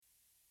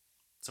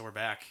So we're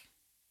back,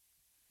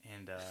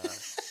 and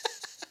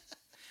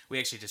we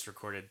actually just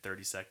recorded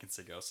 30 seconds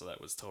ago, so that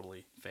was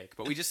totally fake.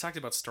 But we just talked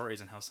about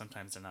stories and how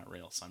sometimes they're not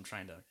real. So I'm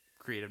trying to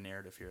create a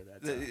narrative here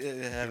that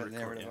They have a record,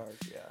 narrative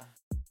yeah. arc,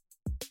 yeah.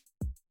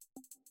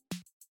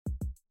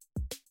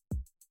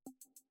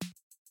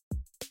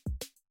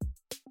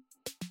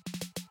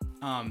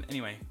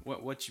 Anyway,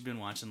 what you been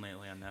watching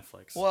lately on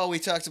Netflix? Well, we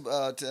talked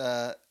about.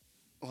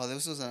 Well,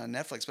 this wasn't on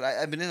Netflix, but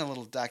I've been in a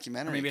little Or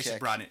documentary. maybe I kick. should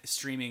broaden it.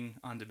 Streaming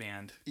on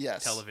demand.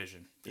 Yes.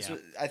 Television. This Yeah.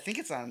 I think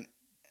it's on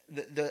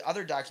the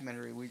other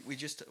documentary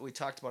we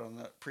talked about on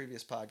the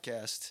previous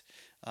podcast,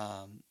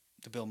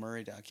 the Bill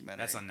Murray documentary.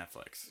 That's on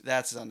Netflix.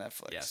 That's on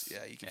Netflix. Yes.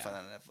 Yeah, you can Yeah. find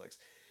that on Netflix.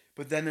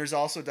 But then there's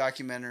also a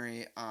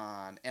documentary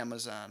on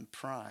Amazon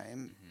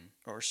Prime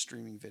or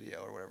streaming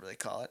video or whatever they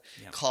call it,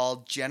 Yep.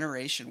 called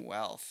Generation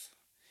Wealth.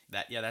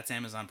 That's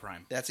Amazon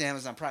Prime. That's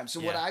Amazon Prime. So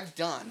what Yeah. I've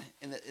done,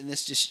 and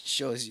this just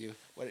shows you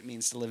what it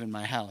means to live in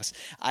my house.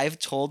 I've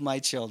told my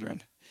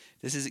children,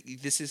 this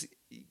is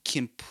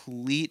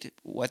complete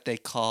what they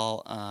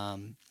call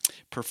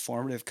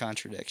performative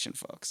contradiction,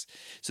 folks.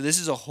 So this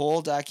is a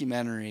whole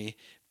documentary.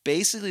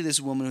 Basically,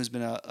 this woman who's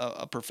been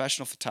a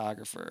professional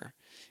photographer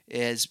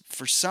is,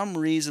 for some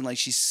reason, like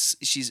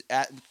she's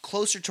at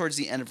closer towards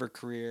the end of her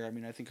career. I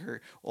mean, I think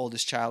her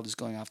oldest child is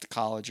going off to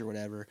college or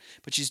whatever,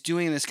 but she's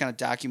doing this kind of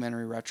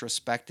documentary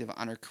retrospective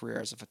on her career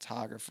as a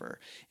photographer.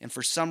 And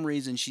for some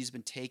reason, she's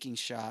been taking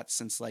shots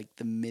since like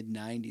the mid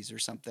 '90s or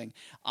something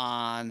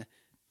on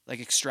like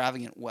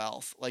extravagant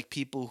wealth, like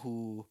people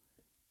who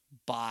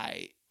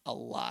buy a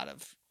lot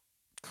of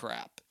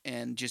crap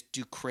and just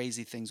do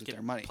crazy things with Get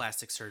their money.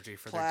 plastic surgery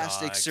for Plastic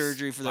their dogs.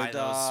 surgery for their Buy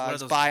those- what are dogs.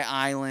 those- Buy Those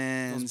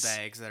islands.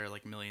 bags that are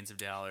like millions of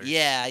dollars.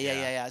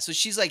 Yeah. So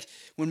she's like,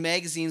 when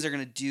magazines are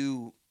gonna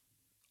do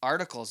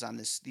articles on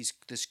this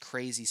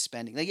crazy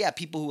spending, like, yeah,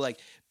 people who like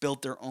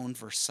built their own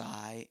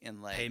Versailles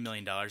and like Pay $1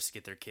 million to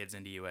get their kids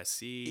into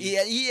USC.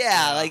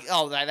 yeah, like,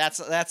 oh, that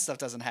stuff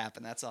doesn't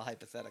happen. That's all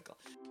hypothetical.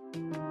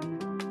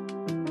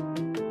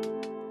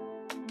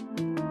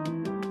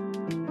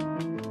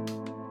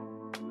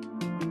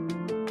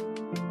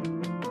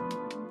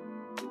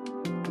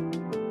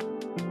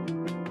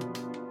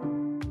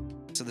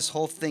 So this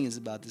whole thing is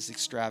about this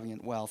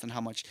extravagant wealth and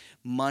how much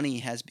money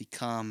has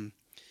become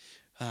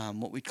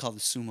what we call the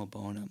summa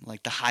bonum,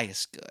 like the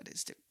highest good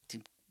is to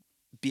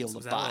be able So to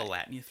was that buy. a little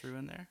Latin you threw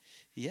in there?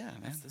 Yeah,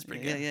 man. That's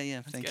pretty yeah, good. Yeah.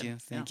 That's Thank good. you.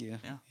 Thank you.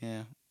 Yeah.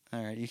 Yeah.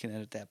 All right, you can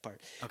edit that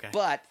part. Okay.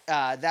 But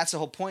that's the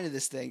whole point of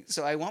this thing.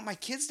 So I want my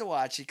kids to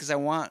watch it because I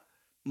want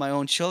my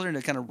own children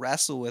to kind of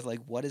wrestle with, like,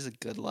 what is a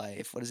good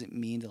life? What does it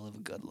mean to live a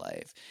good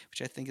life?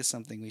 Which I think is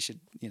something we should,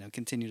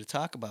 continue to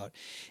talk about.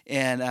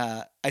 And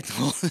I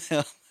told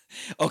them,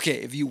 okay,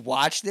 if you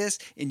watch this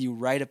and you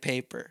write a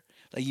paper,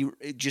 like,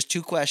 just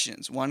two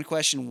questions. One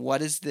question: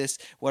 what is this?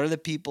 What are the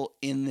people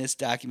in this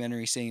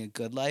documentary saying a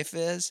good life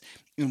is?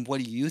 And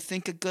what do you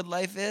think a good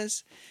life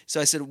is? So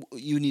I said,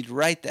 you need to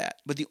write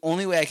that. But the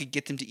only way I could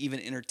get them to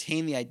even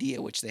entertain the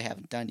idea, which they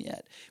haven't done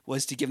yet,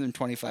 was to give them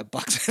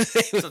 $25 if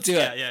they would do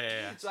it.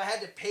 Yeah. So I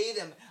had to pay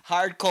them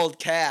hard, cold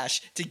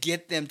cash to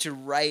get them to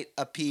write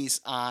a piece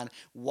on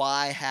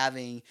why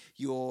having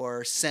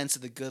your sense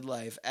of the good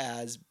life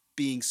as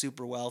being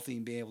super wealthy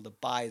and being able to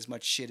buy as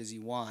much shit as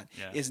you want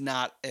is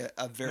not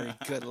a very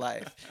good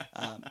life.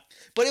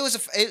 But it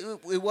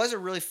was a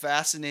really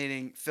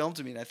fascinating film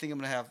to me, and I think I'm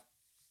going to have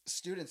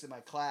students in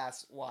my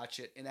class watch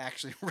it and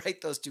actually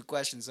write those two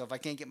questions. So if I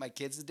can't get my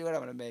kids to do it,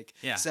 I'm going to make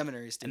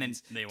seminary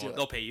students and then do it.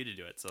 they'll pay you to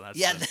do it. So that's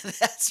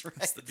that's right.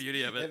 That's the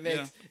beauty of it.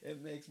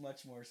 It makes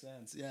much more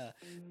sense. Yeah.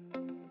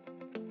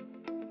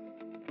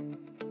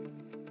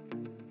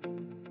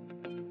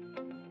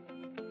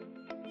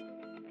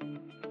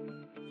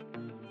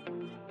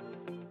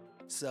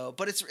 So,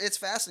 but it's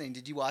fascinating.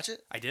 Did you watch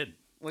it? I did.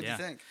 What did you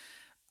think?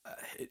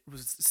 It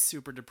was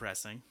super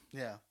depressing.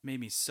 Yeah. Made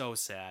me so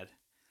sad.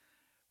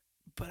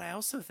 But I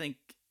also think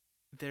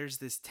there's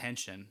this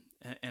tension,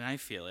 and I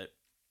feel it.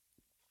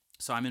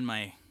 So I'm in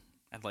my,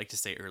 I'd like to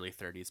say early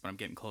 30s, but I'm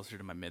getting closer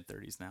to my mid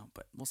 30s now,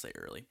 but we'll say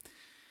early.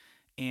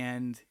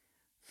 And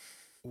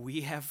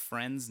we have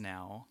friends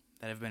now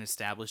that have been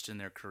established in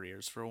their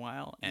careers for a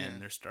while,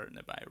 and they're starting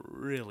to buy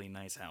really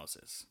nice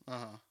houses.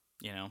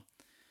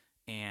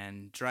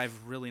 And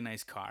drive really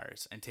nice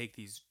cars and take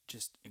these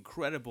just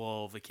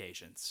incredible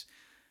vacations.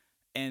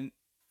 And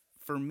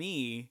for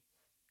me,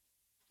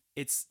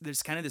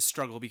 there's kind of this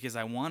struggle because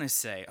I want to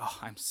say, oh,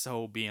 I'm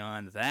so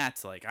beyond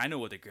that. Like, I know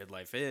what a good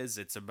life is.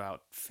 It's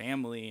about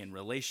family and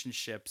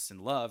relationships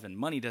and love, and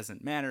money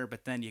doesn't matter.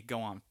 But then you go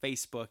on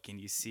Facebook and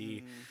you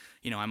see,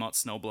 I'm out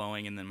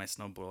snowblowing, and then my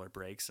snowblower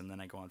breaks, and then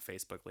I go on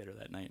Facebook later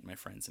that night and my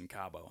friend's in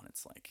Cabo, and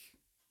it's like,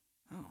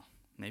 oh,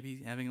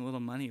 maybe having a little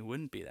money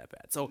wouldn't be that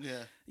bad. So,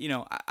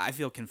 I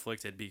feel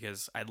conflicted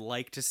because I'd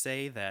like to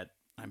say that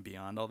I'm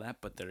beyond all that,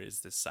 but there is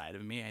this side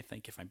of me, I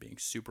think, if I'm being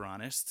super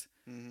honest,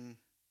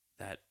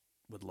 that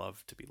would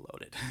love to be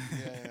loaded.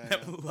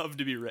 That would love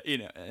to be,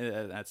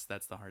 that's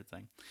the hard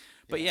thing.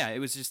 But it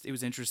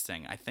was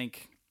interesting. I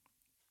think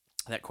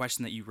that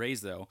question that you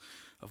raised, though,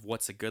 of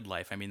what's a good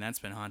life. I mean, that's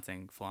been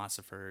haunting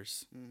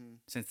philosophers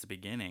since the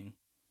beginning,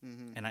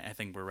 and I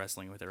think we're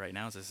wrestling with it right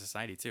now as a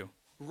society too.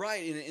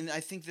 Right, and I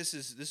think this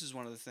is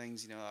one of the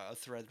things, a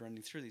thread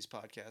running through these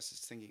podcasts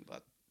is thinking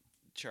about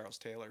Charles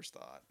Taylor's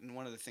thought, and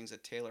one of the things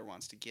that Taylor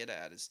wants to get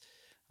at is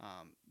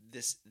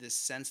this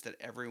sense that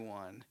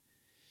everyone,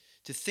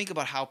 to think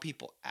about how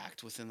people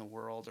act within the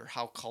world or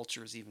how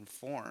culture is even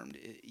formed,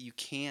 you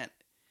can't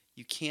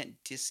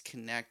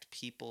disconnect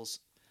people's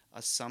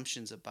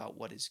assumptions about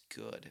what is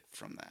good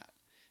from that.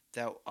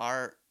 That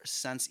our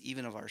sense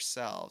even of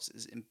ourselves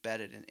is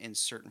embedded in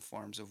certain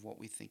forms of what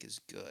we think is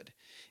good.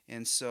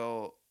 And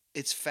so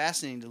it's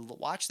fascinating to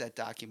watch that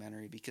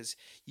documentary because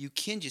you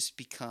can just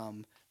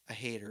become a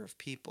hater of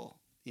people.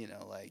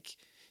 Like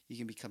you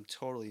can become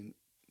totally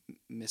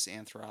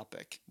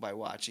misanthropic by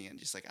watching it.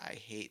 Just like, I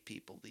hate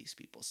people, these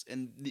people,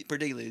 and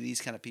particularly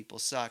these kind of people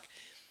suck.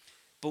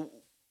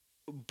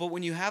 But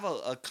when you have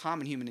a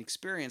common human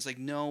experience, like,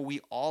 no, we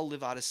all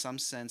live out of some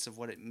sense of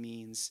what it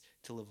means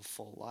to live a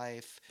full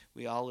life.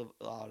 We all live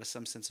out of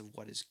some sense of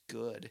what is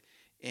good.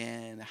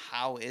 And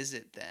how is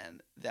it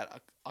then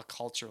that a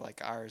culture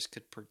like ours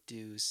could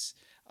produce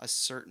a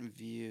certain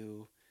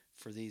view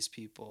for these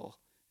people,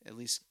 at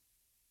least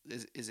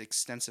is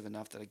extensive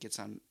enough that it gets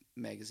on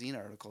magazine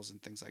articles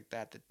and things like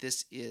that, that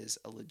this is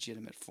a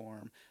legitimate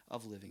form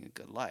of living a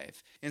good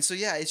life. And so,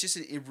 yeah, it's just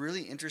a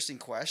really interesting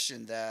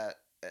question that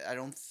I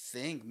don't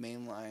think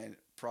mainline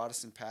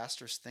Protestant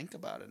pastors think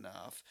about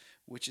enough,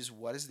 which is,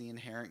 what is the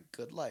inherent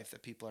good life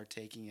that people are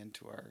taking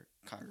into our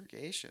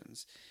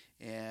congregations?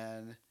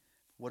 And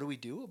what do we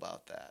do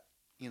about that?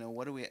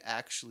 What do we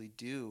actually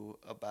do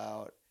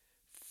about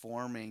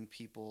forming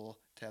people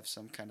to have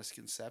some kind of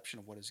conception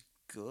of what is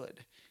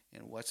good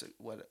and what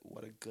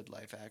a good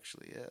life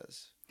actually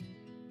is?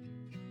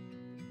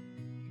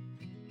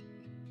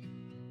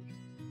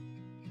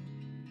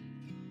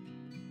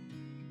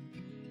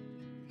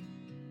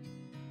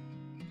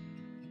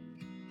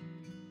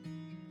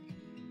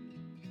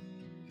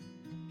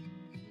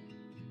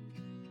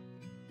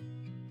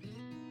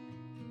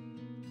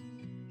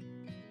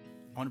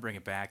 I want to bring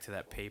it back to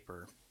that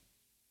paper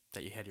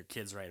that you had your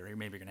kids write, or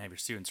maybe you're gonna have your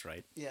students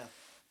write. Yeah.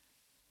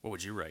 What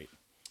would you write?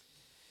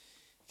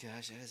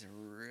 Gosh, that is a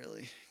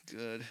really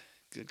good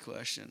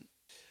question.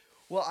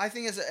 Well, I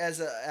think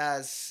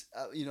as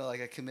like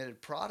a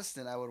committed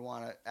Protestant, I would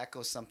want to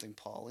echo something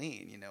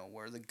Pauline,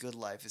 where the good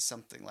life is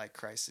something like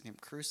Christ and Him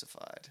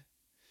crucified.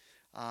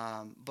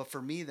 But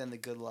for me, then the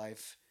good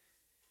life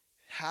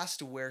has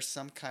to wear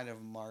some kind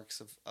of marks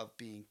of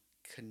being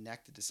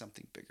connected to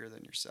something bigger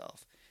than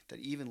yourself, that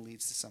even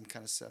leads to some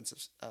kind of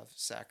sense of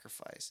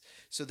sacrifice.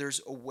 So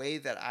there's a way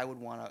that I would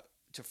want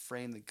to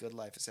frame the good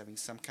life as having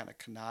some kind of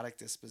kenotic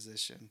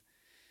disposition,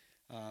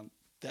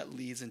 that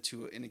leads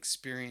into an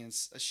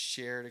experience, a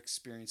shared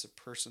experience of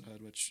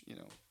personhood, which,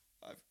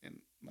 I've, in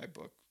my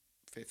book,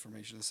 Faith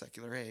Formation of the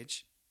Secular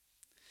Age,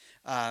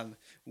 I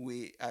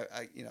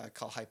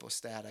call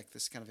hypostatic,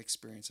 this kind of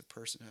experience of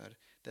personhood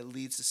that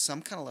leads to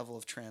some kind of level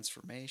of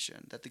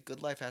transformation, that the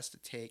good life has to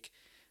take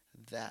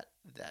that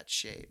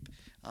shape.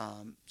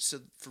 So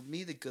for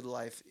me, the good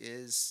life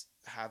is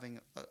having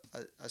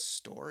a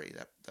story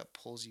that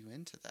pulls you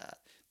into that.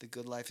 The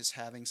good life is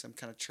having some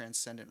kind of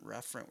transcendent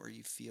referent where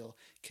you feel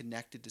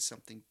connected to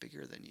something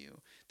bigger than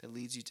you, that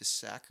leads you to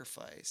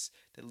sacrifice,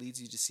 that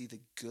leads you to see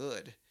the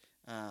good,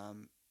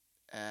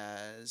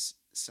 as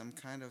some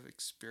kind of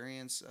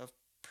experience of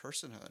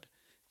personhood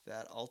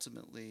that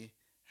ultimately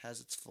has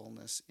its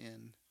fullness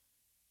in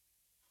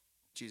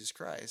Jesus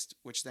Christ,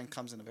 which then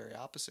comes in a very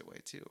opposite way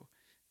too.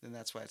 Then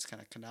that's why it's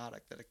kind of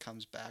kenotic, that it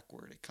comes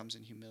backward, it comes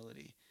in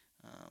humility.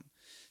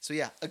 So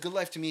yeah, a good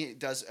life to me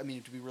does. I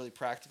mean, to be really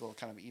practical,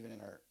 kind of even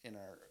in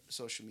our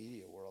social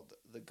media world,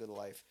 the good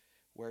life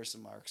wears the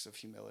marks of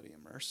humility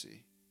and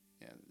mercy,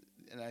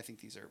 and I think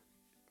these are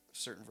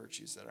certain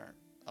virtues that aren't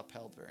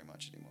upheld very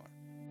much anymore.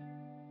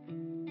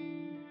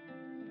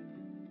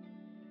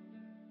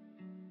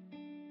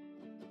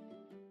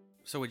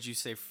 So would you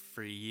say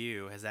for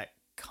you, has that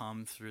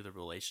come through the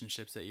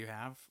relationships that you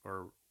have,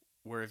 or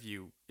where have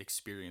you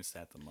experienced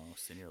that the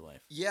most in your life?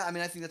 Yeah, I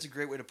mean, I think that's a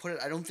great way to put it.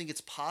 I don't think it's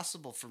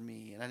possible for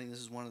me, and I think this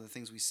is one of the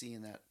things we see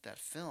in that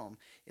film.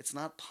 It's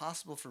not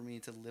possible for me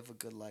to live a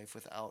good life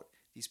without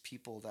these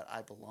people that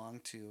I belong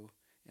to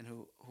and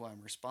who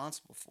I'm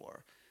responsible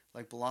for.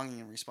 Like,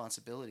 belonging and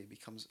responsibility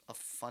becomes a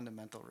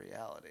fundamental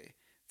reality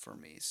for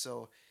me.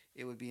 So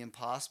it would be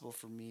impossible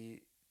for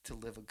me to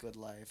live a good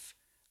life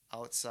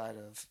outside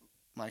of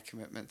my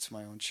commitment to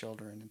my own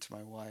children and to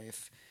my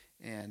wife,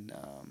 and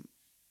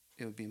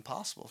it would be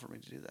impossible for me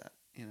to do that.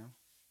 Does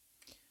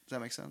that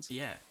make sense?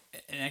 Yeah,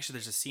 and actually,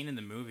 there's a scene in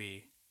the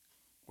movie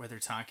where they're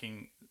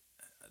talking.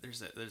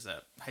 There's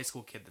a high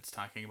school kid that's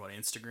talking about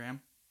Instagram.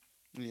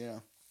 Yeah.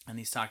 And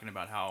he's talking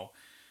about how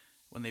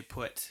when they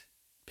put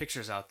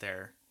pictures out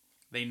there,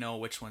 they know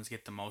which ones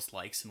get the most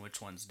likes and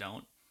which ones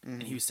don't. Mm-hmm.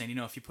 And he was saying,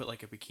 if you put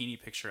like a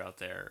bikini picture out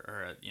there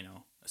or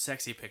a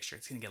sexy picture,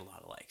 it's gonna get a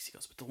lot of likes. He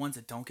goes, but the ones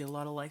that don't get a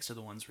lot of likes are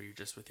the ones where you're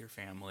just with your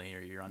family or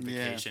you're on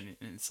vacation.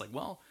 Yeah. And it's like,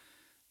 well,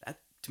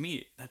 to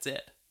me, that's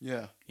it.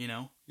 Yeah. You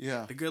know,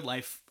 Yeah. the good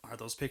life are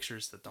those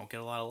pictures that don't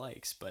get a lot of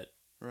likes, but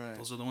Right.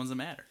 those are the ones that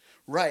matter.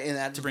 Right, and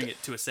that To bring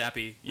it to a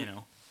sappy,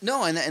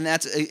 no, and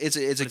that's it's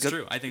a it's good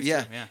true. I think it's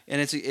yeah, true. Yeah.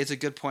 and it's a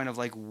good point of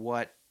like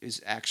what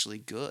is actually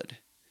good,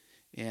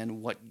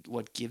 and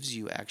what gives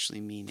you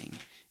actually meaning,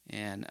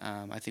 and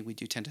I think we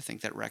do tend to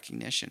think that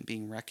recognition,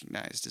 being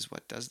recognized, is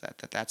what does that.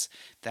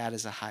 That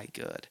is a high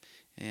good,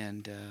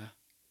 and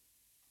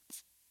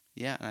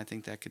yeah, and I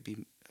think that could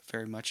be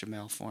very much a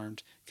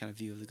malformed kind of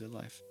view of the good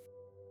life.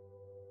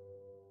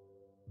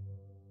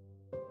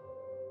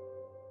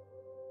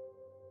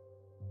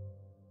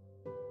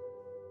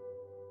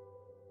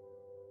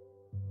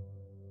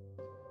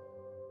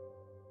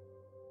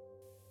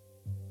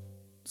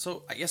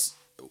 So I guess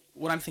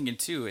what I'm thinking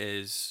too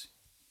is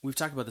we've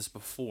talked about this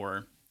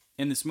before.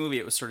 In this movie,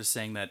 it was sort of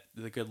saying that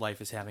the good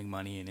life is having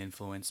money and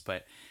influence,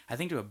 but I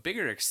think to a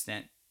bigger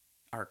extent,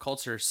 our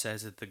culture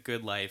says that the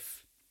good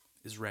life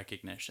is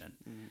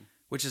recognition,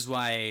 which is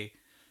why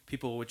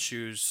people would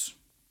choose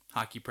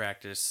hockey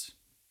practice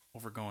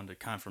over going to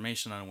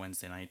confirmation on a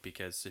Wednesday night,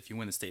 because if you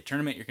win the state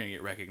tournament, you're going to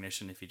get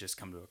recognition. If you just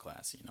come to a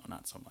class,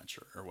 not so much,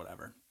 or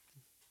whatever.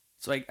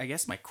 So I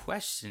guess my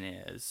question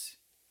is,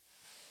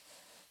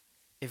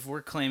 if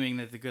we're claiming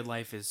that the good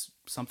life is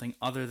something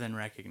other than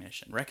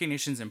recognition,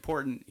 recognition's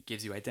important, it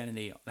gives you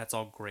identity, that's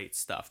all great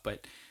stuff,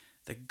 but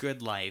the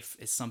good life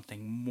is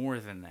something more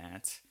than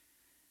that.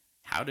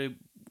 How do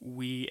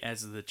we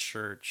as the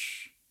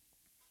church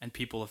and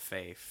people of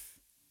faith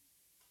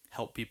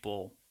help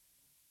people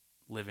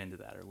live into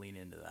that or lean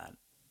into that?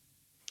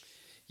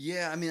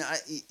 Yeah, I mean,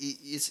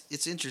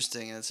 it's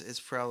interesting. It's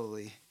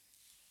probably,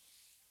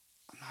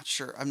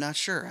 I'm not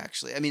sure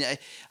actually. I mean,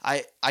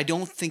 I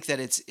don't think that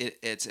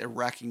it's a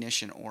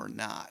recognition or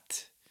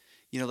not.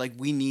 Like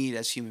we need,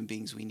 as human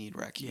beings, we need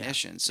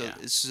recognition.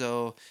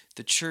 So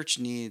the church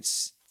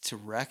needs to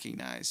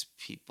recognize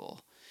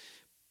people.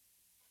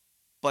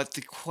 But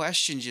the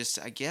question just,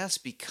 I guess,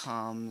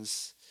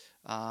 becomes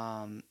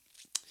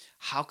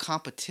how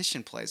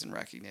competition plays in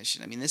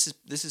recognition. I mean, this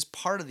is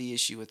part of the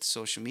issue with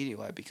social media,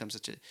 why it becomes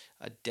such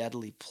a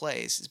deadly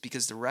place, is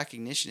because the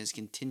recognition is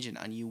contingent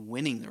on you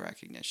winning the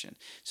recognition.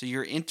 So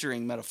you're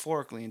entering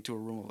metaphorically into a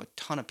room of a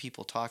ton of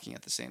people talking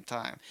at the same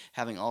time,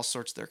 having all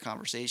sorts of their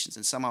conversations,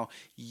 and somehow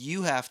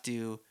you have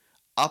to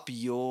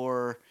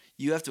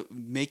you have to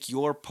make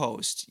your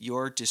post,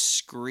 your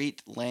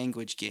discrete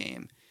language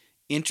game,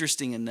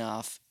 interesting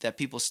enough that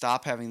people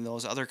stop having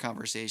those other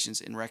conversations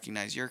and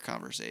recognize your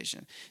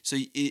conversation. So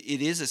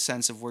it is a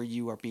sense of where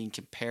you are being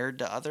compared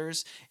to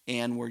others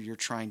and where you're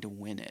trying to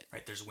win it.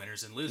 Right, there's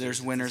winners and losers. There's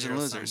winners and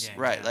losers. Game,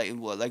 right, yeah.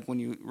 like when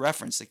you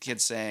reference the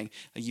kid saying,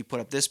 like, you put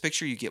up this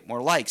picture, you get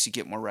more likes, you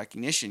get more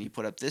recognition. You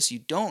put up this, you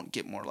don't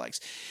get more likes.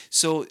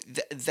 So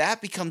that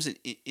becomes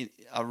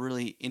a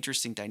really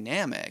interesting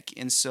dynamic.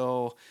 And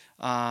so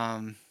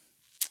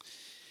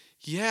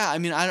yeah, I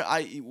mean,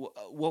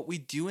 what we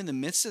do in the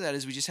midst of that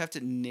is we just have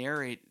to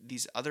narrate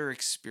these other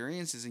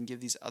experiences and give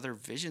these other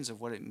visions of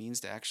what it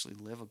means to actually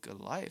live a good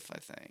life, I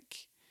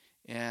think.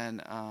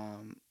 And I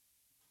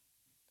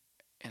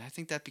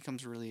think that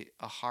becomes really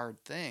a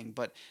hard thing.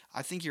 But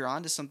I think you're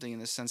onto something in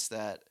the sense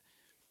that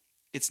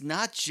it's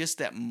not just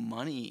that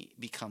money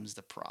becomes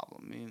the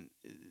problem. I mean,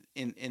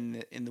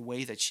 in the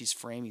way that she's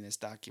framing this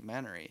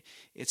documentary,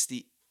 it's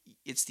the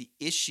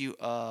issue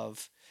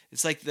of,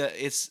 it's like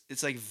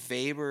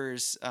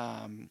Weber's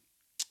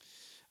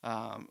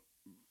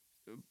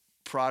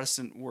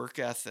Protestant work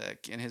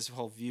ethic and his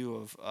whole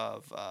view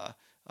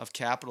of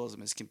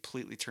capitalism is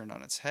completely turned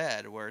on its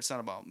head, where it's not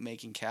about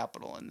making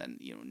capital and then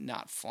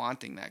not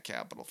flaunting that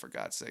capital, for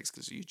God's sakes,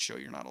 because you'd show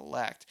you're not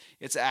elect.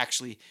 It's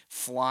actually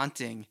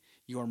flaunting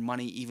your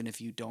money even if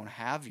you don't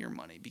have your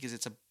money, because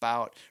it's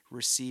about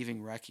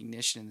receiving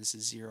recognition in this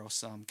zero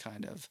sum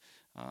kind of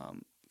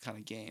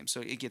game.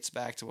 So it gets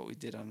back to what we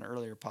did on an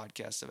earlier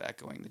podcast of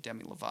echoing the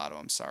Demi Lovato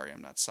 "I'm sorry,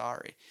 I'm not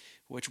sorry,"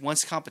 which,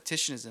 once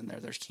competition is in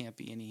there can't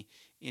be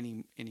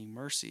any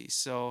mercy.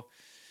 So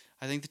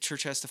I think the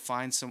church has to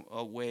find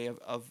a way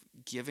of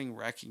giving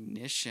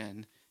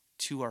recognition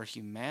to our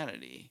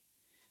humanity,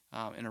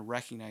 and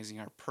recognizing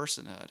our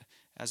personhood,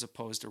 as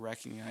opposed to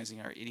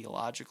recognizing our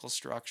ideological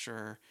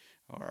structure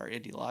or our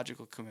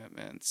ideological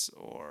commitments,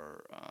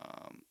 or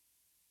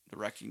the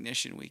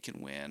recognition we can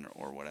win,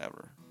 or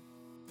whatever.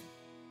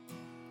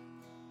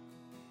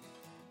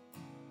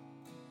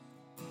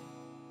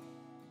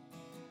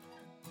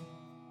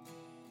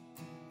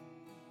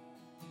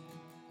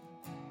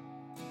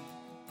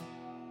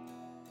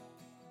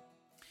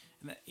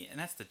 And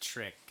that's the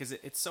trick, because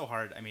it's so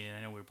hard. I mean,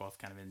 I know we're both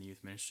kind of in the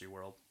youth ministry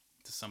world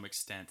to some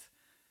extent,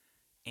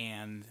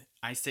 and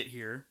I sit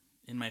here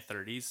in my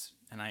 30s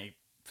and I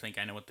think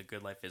I know what the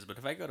good life is. But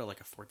if I go to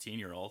like a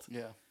 14-year-old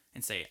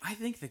and say, I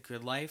think the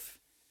good life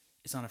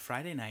is on a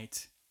Friday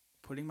night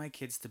putting my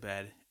kids to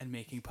bed and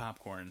making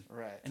popcorn,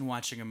 right, and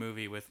watching a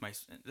movie with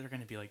they're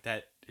going to be like,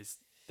 that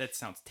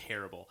sounds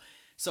terrible.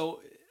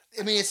 So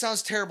I mean, it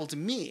sounds terrible to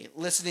me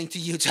listening to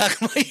you talk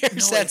about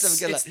your sense of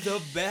good life. It's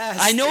the best.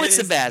 I know it's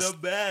the best. The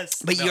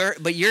best. But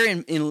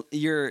No.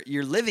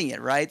 you're living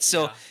it, right?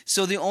 So Yeah.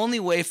 so the only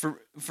way for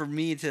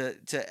me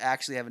to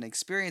actually have an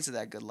experience of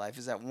that good life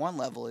is at one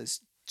level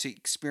is to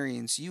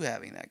experience you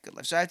having that good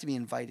life. So I have to be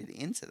invited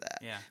into that.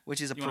 Yeah. Which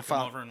is a You want to come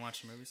profound. over and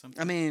watch a movie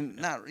sometime? I mean,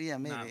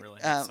 maybe. Not really.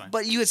 That's fine.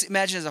 But you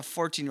imagine as a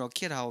 14-year-old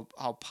kid how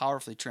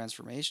powerfully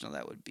transformational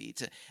that would be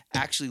to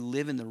actually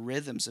live in the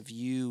rhythms of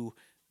you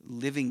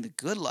living the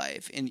good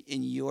life and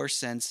in your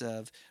sense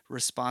of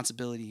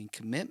responsibility and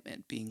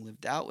commitment being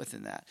lived out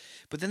within that.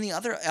 But then the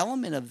other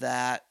element of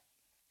that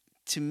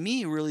to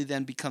me really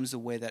then becomes the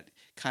way that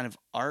kind of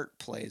art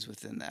plays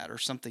within that, or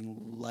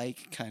something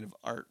like kind of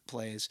art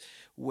plays,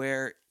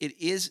 where it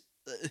is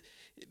I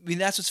mean,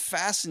 that's what's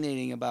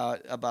fascinating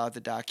about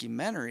the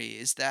documentary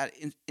is that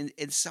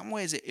in some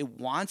ways it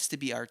wants to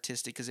be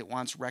artistic because it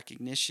wants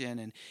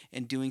recognition,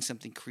 and doing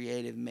something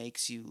creative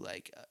makes you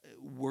like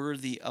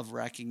worthy of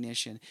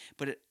recognition,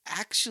 but it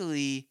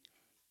actually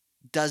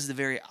does the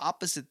very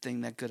opposite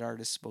thing that good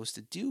art is supposed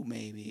to do,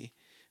 maybe,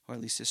 or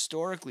at least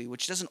historically,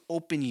 which doesn't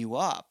open you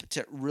up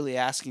to really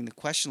asking the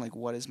question like,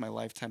 what is my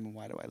lifetime and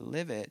why do I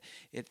live it?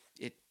 It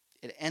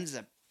ends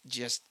up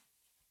just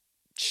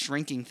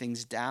shrinking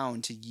things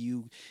down to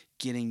you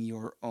getting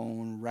your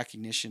own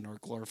recognition or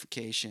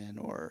glorification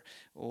or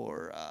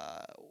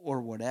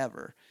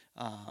whatever.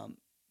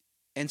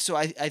 And so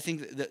I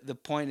think that the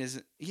point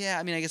is, yeah,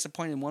 I mean, I guess the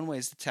point in one way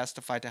is to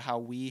testify to how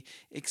we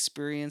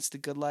experience the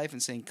good life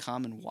and saying,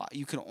 come and watch.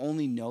 You can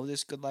only know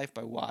this good life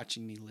by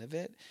watching me live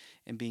it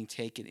and being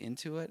taken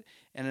into it.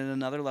 And at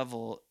another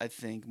level, I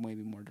think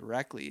maybe more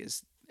directly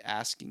is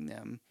asking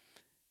them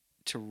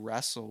to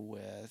wrestle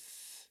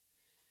with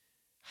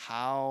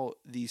how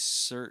these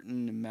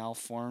certain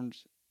malformed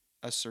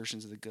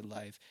assertions of the good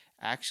life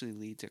actually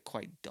lead to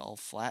quite dull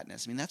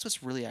flatness. I mean, that's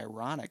what's really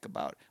ironic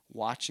about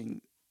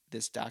watching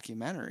this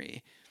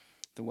documentary,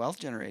 The Wealth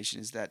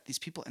Generation, is that these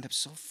people end up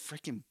so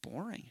freaking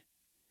boring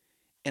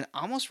and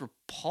almost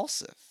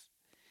repulsive.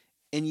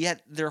 And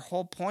yet their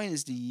whole point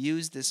is to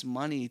use this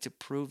money to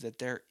prove that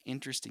they're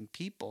interesting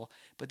people.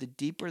 But the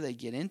deeper they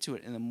get into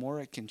it and the more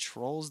it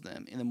controls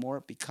them and the more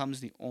it becomes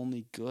the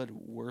only good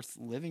worth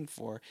living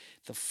for,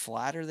 the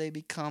flatter they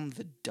become,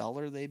 the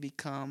duller they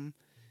become,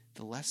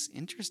 the less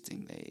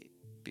interesting they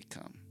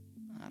become.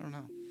 I don't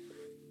know.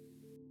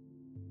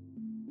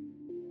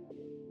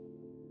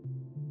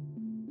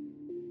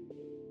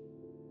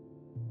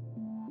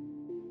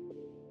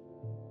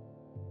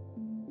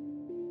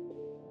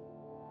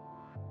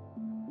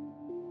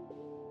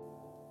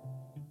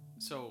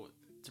 So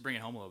to bring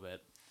it home a little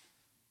bit,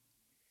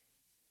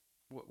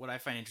 what I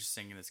find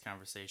interesting in this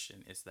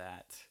conversation is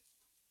that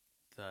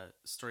the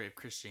story of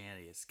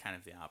Christianity is kind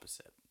of the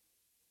opposite,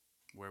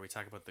 where we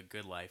talk about the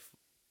good life,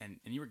 and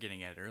you were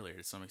getting at it earlier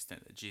to some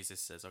extent that Jesus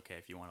says, okay,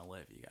 if you want to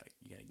live, you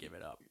gotta give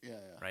it up, Yeah.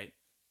 right?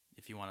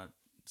 If you want to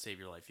save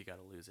your life, you got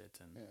to lose it,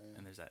 and Yeah.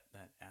 and there's that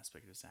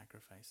aspect of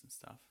sacrifice and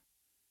stuff.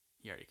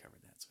 You already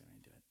covered that, so we don't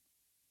need to do it.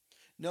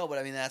 No, but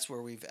I mean that's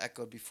where we've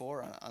echoed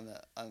before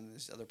on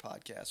this other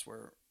podcast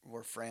where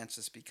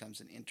Francis becomes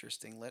an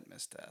interesting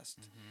litmus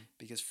test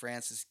because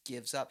Francis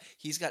gives up.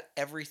 He's got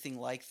everything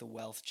like the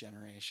Wealth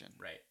Generation.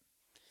 Right.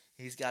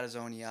 He's got his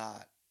own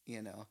yacht.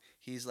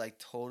 He's like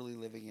totally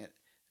living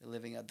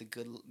out the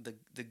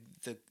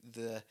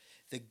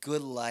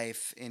good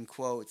life in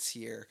quotes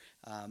here,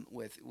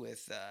 with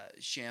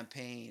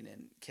champagne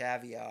and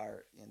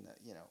caviar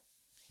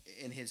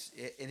in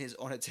his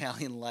own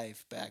Italian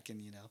life back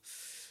in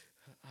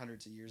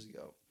hundreds of years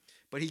ago.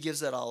 But he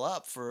gives that all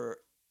up for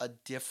a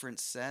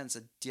different sense,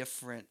 a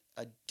different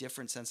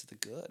sense of the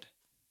good.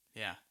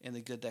 Yeah. And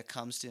the good that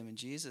comes to him in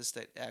Jesus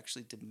that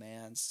actually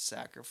demands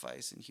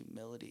sacrifice and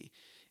humility.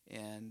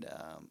 And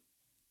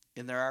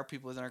there are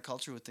people within our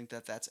culture who would think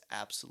that that's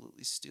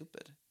absolutely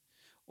stupid,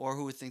 or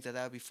who would think that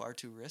would be far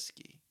too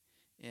risky.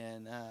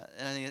 And I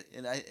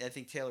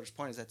think Taylor's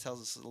point is that tells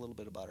us a little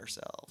bit about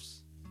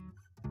ourselves.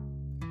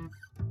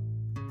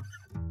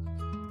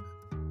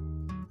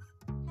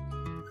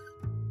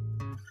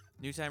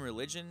 New Time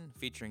Religion,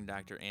 featuring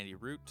Dr. Andy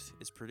Root,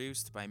 is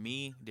produced by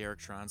me, Derek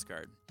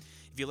Tronsgaard.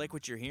 If you like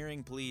what you're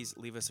hearing, please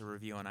leave us a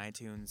review on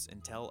iTunes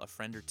and tell a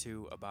friend or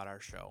two about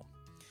our show.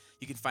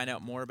 You can find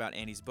out more about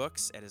Andy's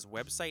books at his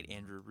website,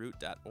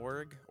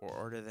 andrewroot.org, or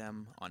order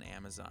them on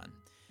Amazon.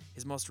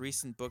 His most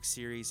recent book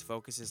series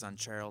focuses on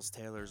Charles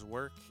Taylor's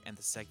work and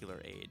the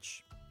secular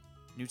age.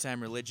 New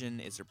Time Religion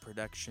is a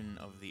production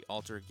of the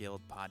Alter Guild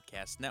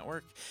Podcast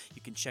Network.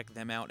 You can check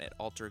them out at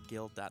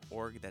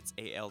alterguild.org. That's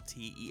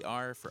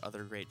ALTER for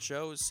other great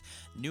shows.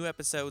 New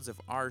episodes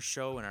of our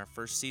show in our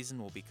first season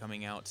will be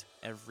coming out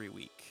every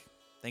week.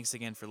 Thanks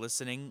again for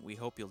listening. We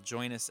hope you'll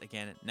join us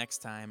again next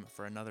time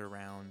for another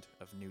round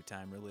of New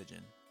Time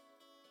Religion.